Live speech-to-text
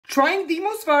Trying the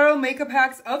most viral makeup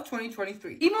hacks of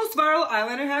 2023. The most viral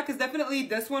eyeliner hack is definitely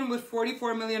this one with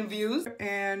 44 million views.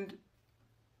 And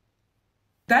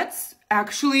that's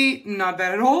actually not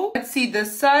bad at all. Let's see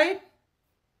this side.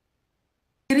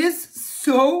 It is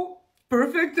so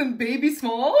perfect and baby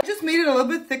small. I just made it a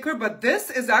little bit thicker, but this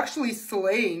is actually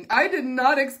slaying. I did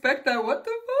not expect that. What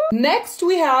the fuck? Next,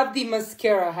 we have the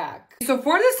mascara hack. So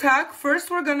for this hack, first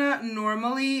we're gonna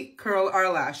normally curl our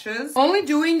lashes. Only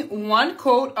doing one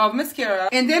coat of mascara.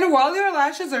 And then while your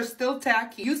lashes are still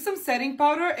tacky, use some setting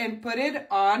powder and put it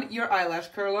on your eyelash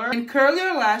curler. And curl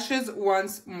your lashes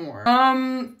once more.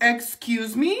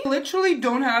 Excuse me? Literally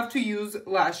don't have to use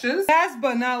lashes. Last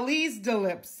but not least, the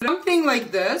lips. Something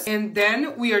like this. And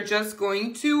then we are just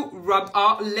going to rub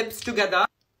our lips together.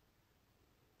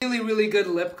 Really good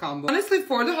lip combo. Honestly,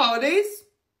 for the holidays,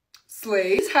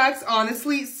 slay. These hacks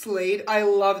honestly slayed. I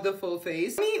love the full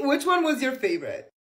face. Tell me, which one was your favorite?